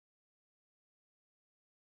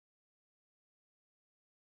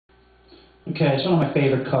Okay, it's one of my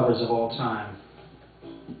favorite covers of all time.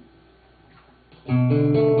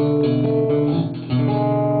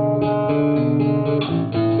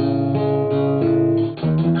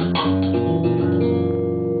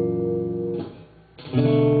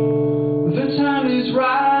 The time is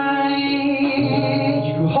right,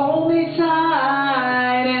 you hold me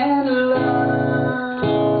tight, and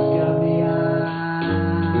love's got me high.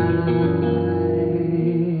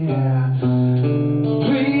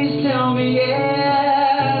 Please tell me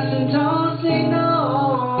yes, and don't say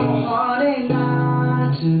no, honey,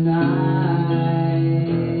 not tonight.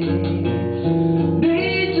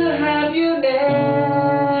 Need to have you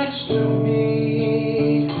next to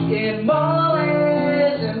me in more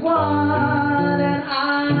ways than one, and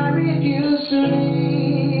I refuse to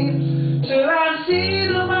leave till I see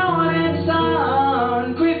the morning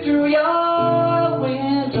sun creep through your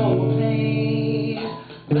window pane.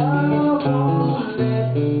 Love won't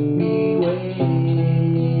let me wait.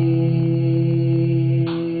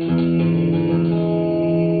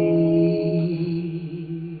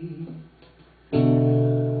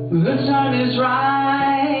 The time is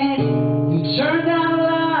right, you turn down the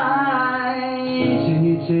lights and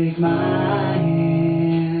you take my hand.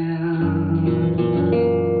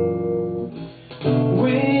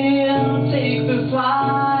 We'll take the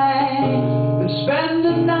flight and spend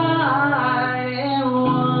the night in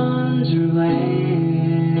Wonderland.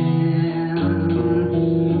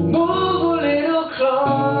 Move a little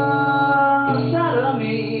closer to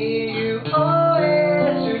me, you owe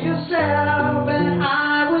it to yourself, and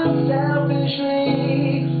I will selfishly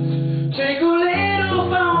take a little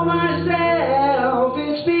for myself.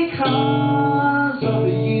 It's because of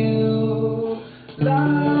you,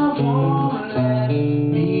 love won't let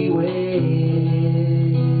me wait.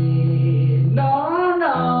 No,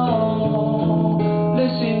 no,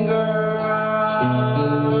 listen, girl.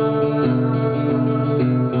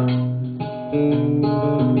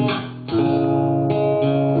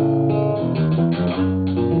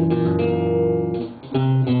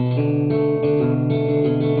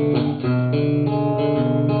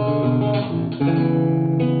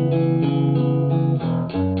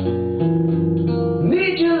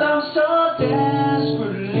 Need your love so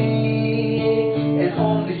desperately, and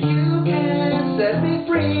only you can set me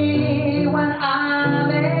free.